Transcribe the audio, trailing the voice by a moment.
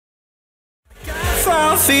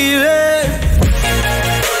newfound feeling.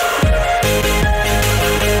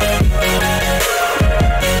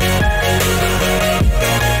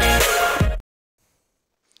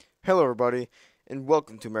 Hello everybody, and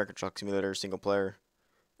welcome to American Truck Simulator single player.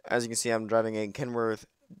 As you can see, I'm driving a Kenworth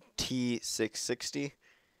T660.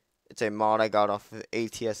 It's a mod I got off of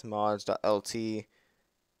atsmods.lt,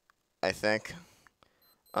 I think.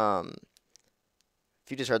 If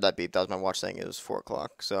you just heard that beep, that was my watch saying it was 4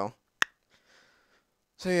 o'clock, so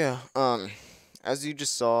yeah, as you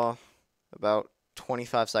just saw about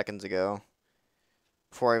 25 seconds ago,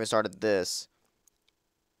 before I even started this,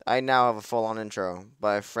 I now have a full-on intro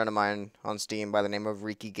by a friend of mine on Steam by the name of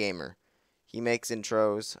Riki Gamer. He makes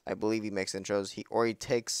intros. I believe he makes intros. He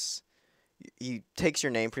takes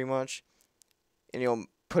your name pretty much, and he'll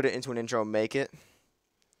put it into an intro and make it.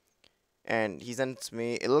 And he sent it to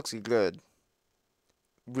me. It looks good.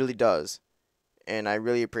 Really does. And I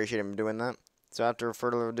really appreciate him doing that. So after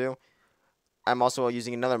further ado, I'm also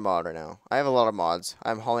using another mod right now. I have a lot of mods.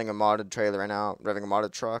 I'm hauling a modded trailer right now, driving a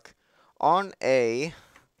modded truck on a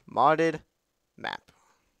modded map.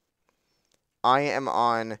 I am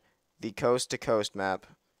on the coast to coast map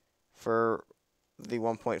for the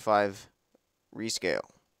 1.5 rescale.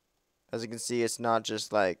 As you can see, it's not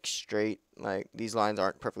just like straight, like these lines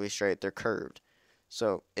aren't perfectly straight, they're curved.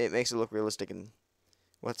 So it makes it look realistic. And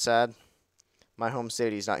what's sad, my home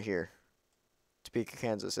city is not here. Topeka,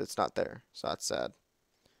 Kansas, it's not there. So that's sad.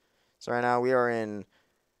 So right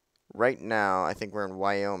now I think we're in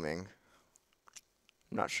Wyoming.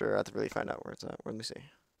 I'm not sure. I have to really find out where it's at. Let me see.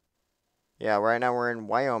 Yeah, right now we're in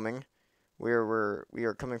Wyoming. We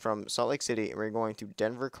are coming from Salt Lake City, and we're going to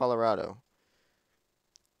Denver, Colorado.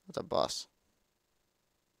 That's a bus.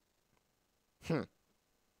 All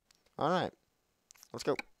right, let's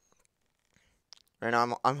go. Right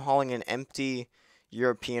now I'm hauling an empty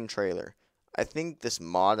European trailer. I think this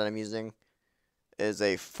mod that I'm using is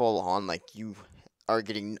a full-on, like I'm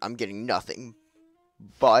getting nothing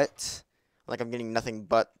but. Like, I'm getting nothing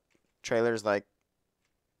but trailers, like...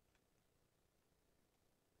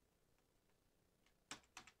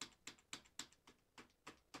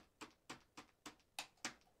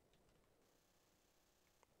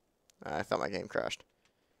 I thought my game crashed.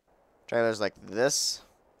 Trailers like this,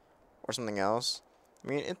 or something else. I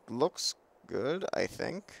mean, it looks good, I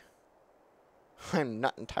think. I'm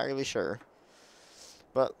not entirely sure.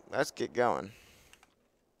 But, let's get going.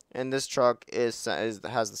 And this truck has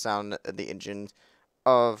the sound of the engine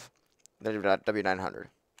of the W900.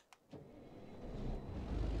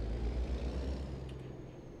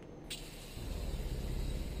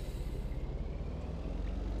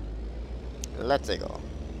 Let's go.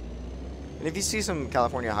 And if you see some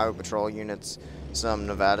California Highway Patrol units, some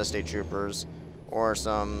Nevada State Troopers, or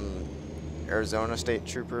some Arizona State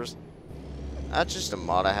Troopers, that's just a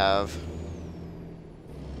mod I have.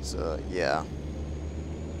 So, yeah.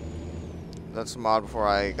 That's a mod before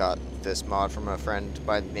I got this mod from a friend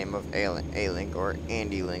by the name of A-Link or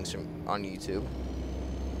Andy Links on YouTube.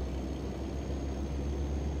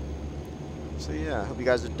 So yeah, hope you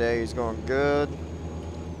guys' day is going good.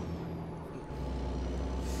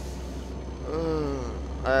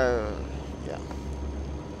 Yeah.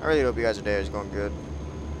 I really hope you guys' day is going good.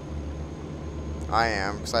 I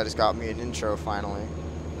am, because I just got me an intro finally,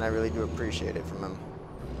 and I really do appreciate it from him.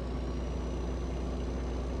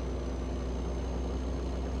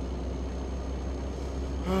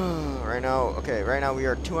 Right now we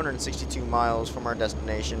are 262 miles from our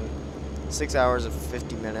destination, 6 hours and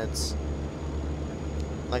 50 minutes.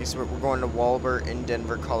 Like I said, we're going to Walbert in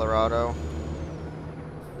Denver, Colorado,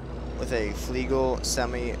 with a Flegel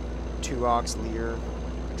semi 2-ox Lear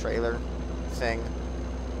trailer thing,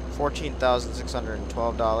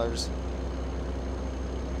 $14,612.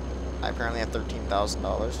 I apparently have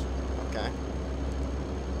 $13,000. Okay.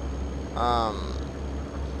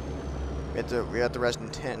 We have to rest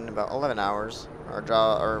in about 11 hours. Our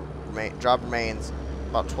job remains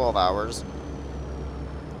about 12 hours.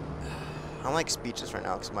 I'm like speechless right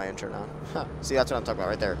now because of my intro now. See, that's what I'm talking about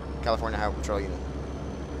right there. California Highway Patrol unit.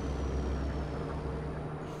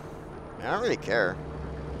 I don't really care.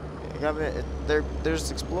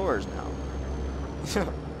 There's Explorers now.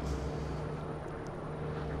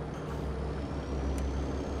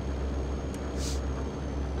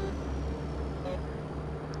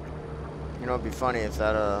 You know, it'd be funny if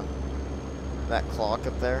that clock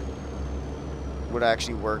up there would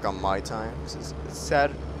actually work on my time. It's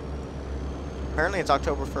sad. Apparently it's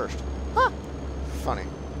October 1st. Huh. Funny.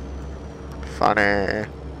 Funny.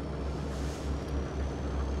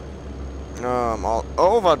 All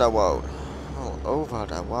over the world. All over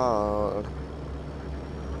the world.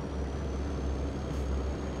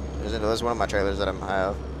 There's one of my trailers that I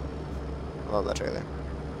have. I love that trailer.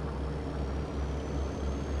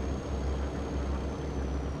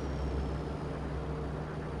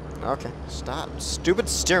 Okay, stop. Stupid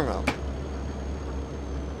steering wheel.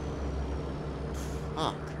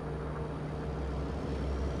 Fuck.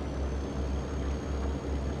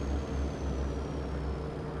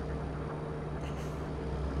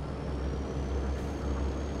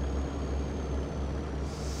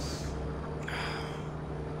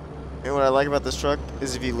 And what I like about this truck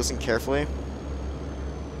is if you listen carefully,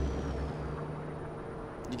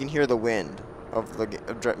 you can hear the wind of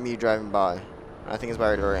me driving by. I think it's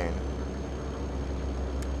by the rain.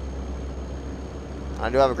 I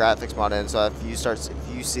do have a graphics mod in, so if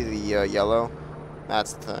you see the yellow,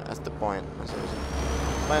 that's the point. That's the reason.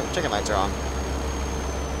 My chicken lights are on.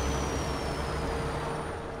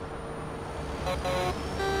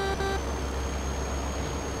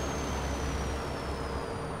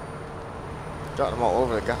 Got them all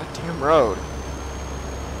over the goddamn road.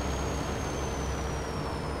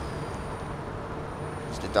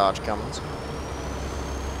 There's the Dodge Cummins.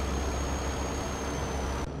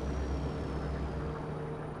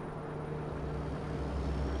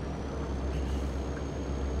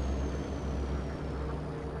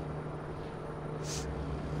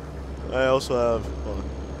 I also have. Hold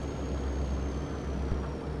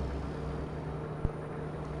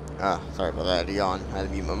on. Sorry about that. Yawn. I had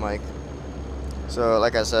to mute my mic. So,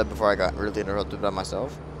 like I said before, I got really interrupted by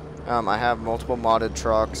myself. I have multiple modded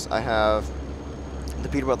trucks. I have the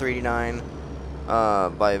Peterbilt 389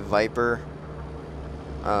 by Viper.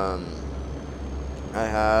 I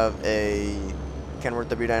have a Kenworth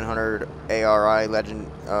W900 ARI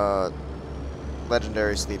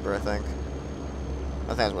legendary sleeper, I think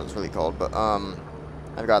that's what it's really called. But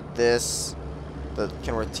I've got this, the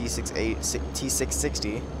Kenworth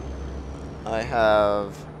T660. I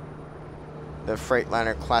have the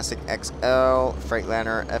Freightliner Classic XL,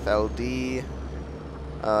 Freightliner FLD,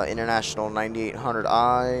 International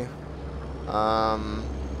 9800i.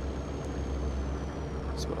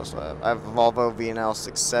 So what else do I have? I have a Volvo VNL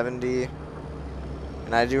 670,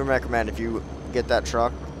 and I do recommend, if you get that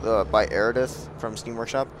truck by Aridith from Steam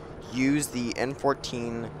Workshop, use the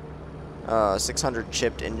N14 600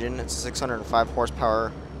 chipped engine. It's a 605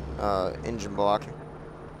 horsepower engine block.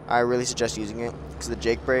 I really suggest using it because the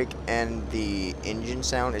Jake brake and the engine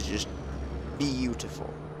sound is just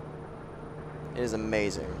beautiful. It is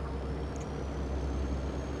amazing.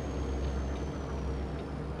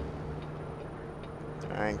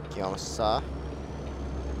 Thank you, sir.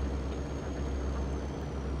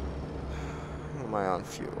 Who am I on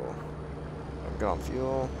fuel? I'm good on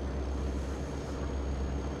fuel.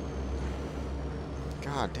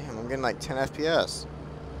 God damn, I'm getting like 10 FPS.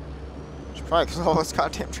 It's probably because of all this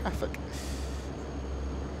goddamn traffic.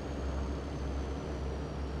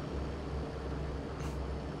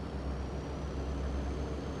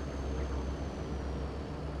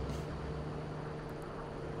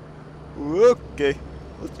 Okay,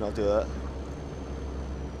 let's not do that.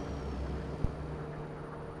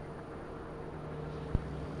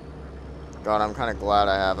 God, I'm kind of glad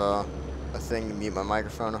I have a thing to mute my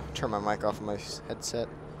microphone. I'll turn my mic off of my headset.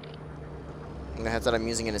 And the headset I'm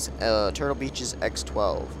using is Turtle Beach's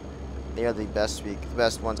X12. They are the best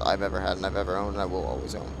ones I've ever had and I've ever owned and I will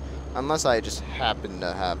always own. Unless I just happen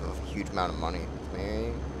to have a huge amount of money.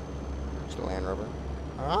 Maybe. Just a Land Rover.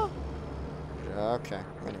 Huh? Okay,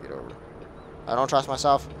 I'm gonna get over it. I don't trust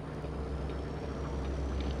myself.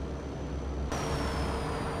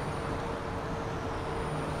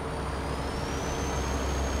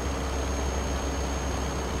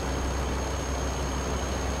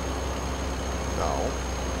 No.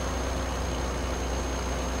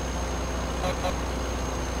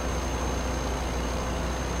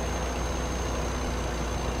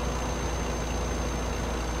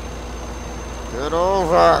 Get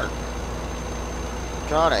over.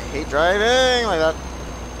 God, I hate driving like that.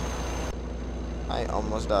 I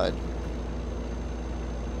almost died.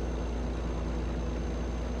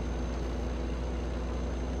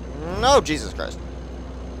 No, Jesus Christ.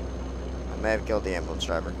 I may have killed the ambulance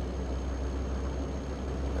driver.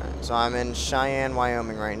 Alright, so I'm in Cheyenne,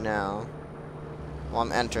 Wyoming right now. Well,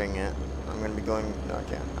 I'm entering it. I'm going to be going... No, I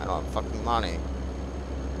can't. I don't have fucking money.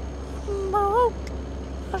 Baroque.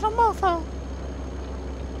 There's a mofo.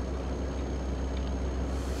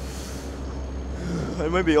 I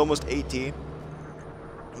might be almost 18.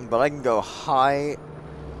 But I can go high.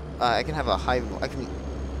 I can have a high. I can.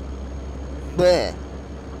 Bleh.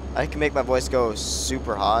 I can make my voice go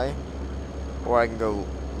super high, or I can go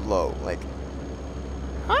low, like.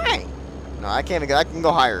 Hi. No, I can't even. I can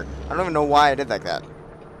go higher. I don't even know why I did like that.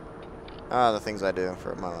 The things I do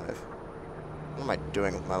for my life. What am I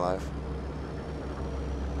doing with my life?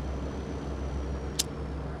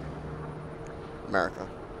 America.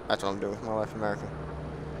 That's what I'm doing with my life, America.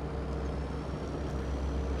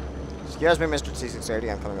 Excuse me, Mr.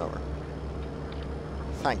 C680, I'm coming over.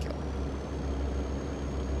 Thank you.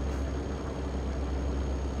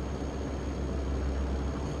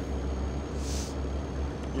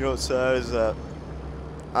 You know what's sad is that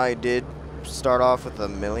I did start off with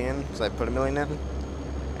 1 million, because I put 1 million in,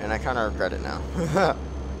 and I kind of regret it now.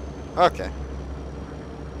 Okay.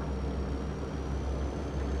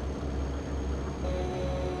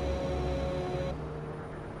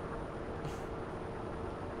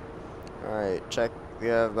 Alright, check. We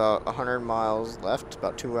have about 100 miles left,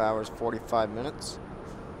 about 2 hours, 45 minutes.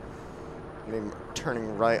 I'm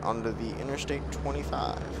turning right onto the Interstate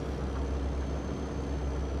 25.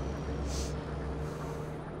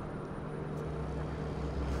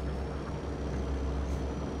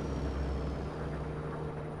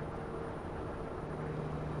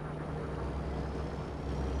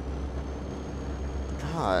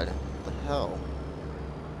 God, what the hell?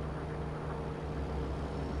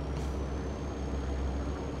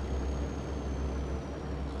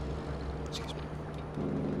 Excuse me.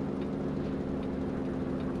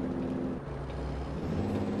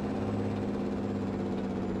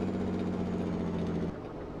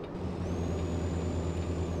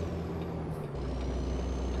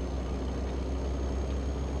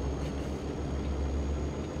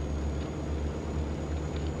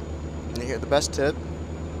 And here, the best tip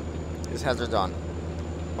is hazards on.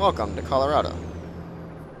 Welcome to Colorado.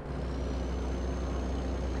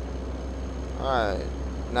 Alright,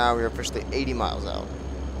 now we are officially 80 miles out.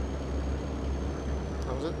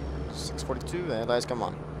 How was it? 6:42? Yeah, guys, come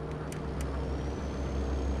on.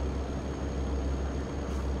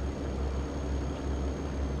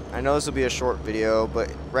 I know this will be a short video,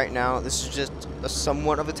 but right now this is just a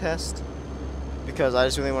somewhat of a test because I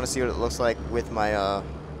just really want to see what it looks like with my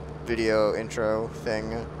video intro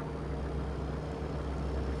thing.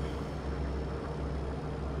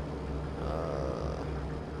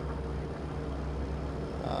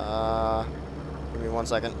 Give me 1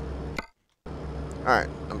 second. Alright,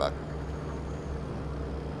 I'm back.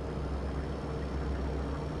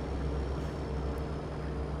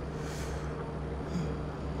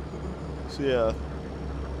 So yeah,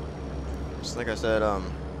 just like I said,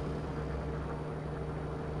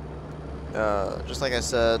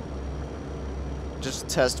 just a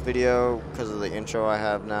test video because of the intro I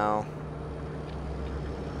have now.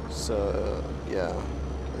 So yeah,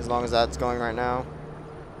 as long as that's going right now,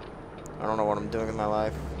 I don't know what I'm doing in my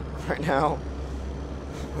life right now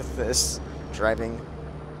with this driving.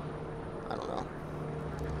 I don't know.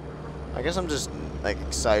 I guess I'm just like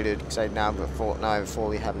excited now, but now I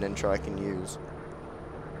fully have an intro I can use.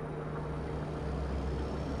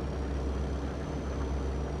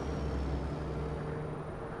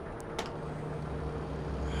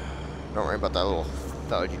 Don't worry about that little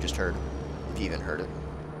thud you just heard, if you even heard it.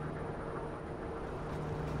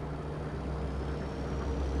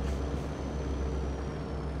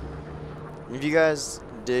 If you guys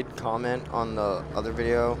did comment on the other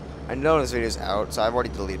video, I know this video's out, so I've already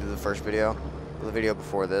deleted the first video, the video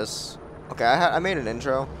before this. Okay, I made an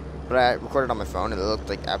intro, but I recorded on my phone and it looked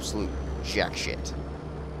like absolute jack shit.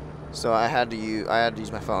 So I had to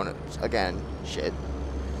use my phone again, shit.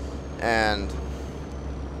 And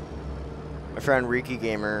my friend Riki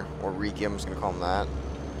Gamer, or Riki, I'm just gonna call him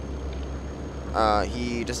that.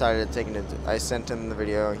 He decided to take it. I sent him the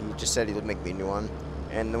video. He just said he would make me a new one.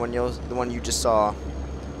 And the one you just saw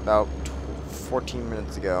about 14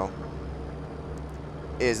 minutes ago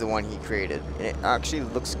is the one he created. And it actually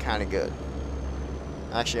looks kind of good.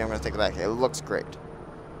 Actually, I'm going to take it back. It looks great.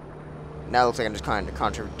 Now it looks like I'm just kind of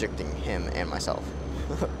contradicting him and myself.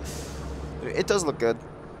 It does look good.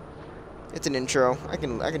 It's an intro. I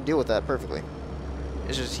can deal with that perfectly.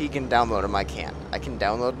 It's just he can download them, I can't. I can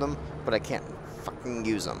download them, but I can't fucking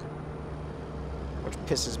use them. Which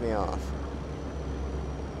pisses me off.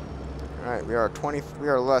 Alright, we are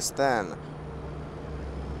less than.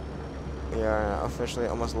 We are officially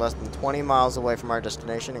almost less than 20 miles away from our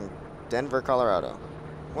destination in Denver, Colorado.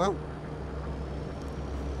 Whoa.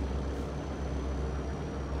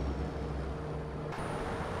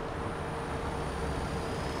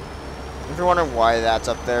 If you're wondering why that's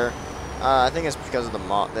up there, I think it's because of the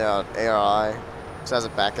ARI. It has a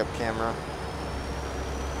backup camera.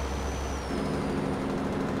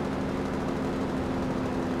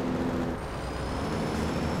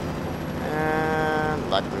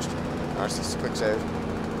 Black boost. RC quick save.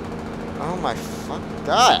 Oh my fuck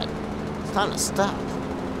god. It's time to stop.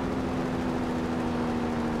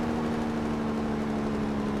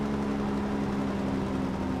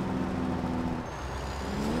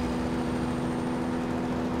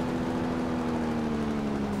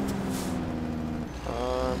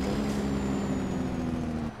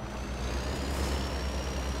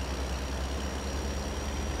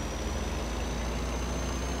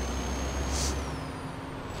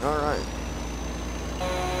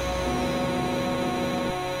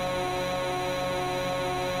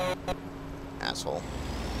 asshole.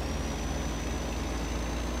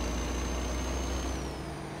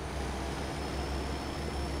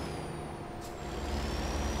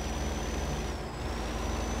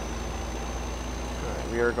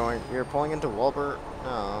 We are pulling into Walmart.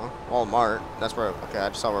 That's where, okay, I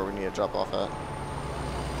just saw where we need to drop off at.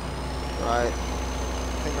 Right, I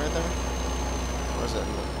think right there? Or is it in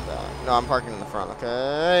the back? No, I'm parking in the front,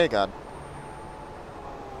 okay, God.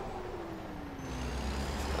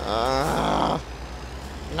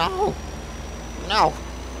 No! No!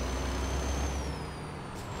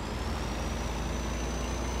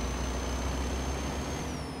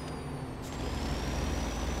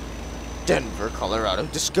 Denver, Colorado,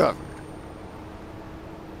 discovered.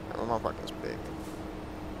 Where my parking is big.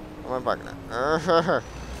 Where am I parking at?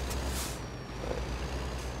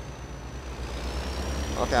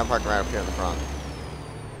 Okay, I'm parking right up here in the front.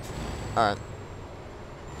 Alright.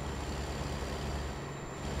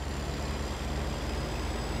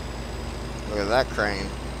 Look at that crane.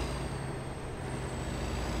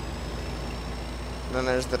 And then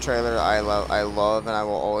there's the trailer I love, and I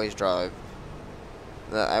will always drive.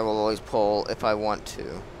 That I will always pull if I want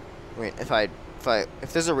to. I mean, if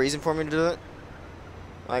there's a reason for me to do it.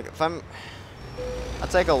 Like, I'll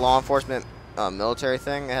take a law enforcement military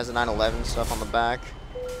thing. It has a 9/11 stuff on the back.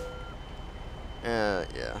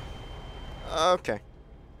 Yeah. Okay.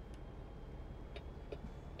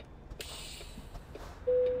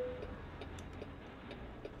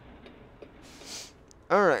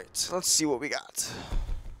 Alright, let's see what we got.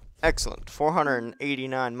 Excellent.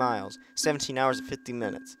 489 miles, 17 hours and 50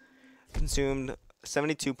 minutes. Consumed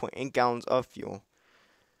 72.8 gallons of fuel.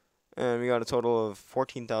 And we got a total of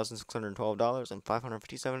 $14,612 and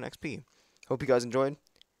 557 XP. Hope you guys enjoyed.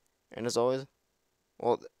 And as always,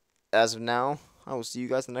 well, as of now, I will see you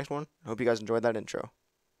guys in the next one. I hope you guys enjoyed that intro.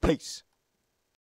 Peace.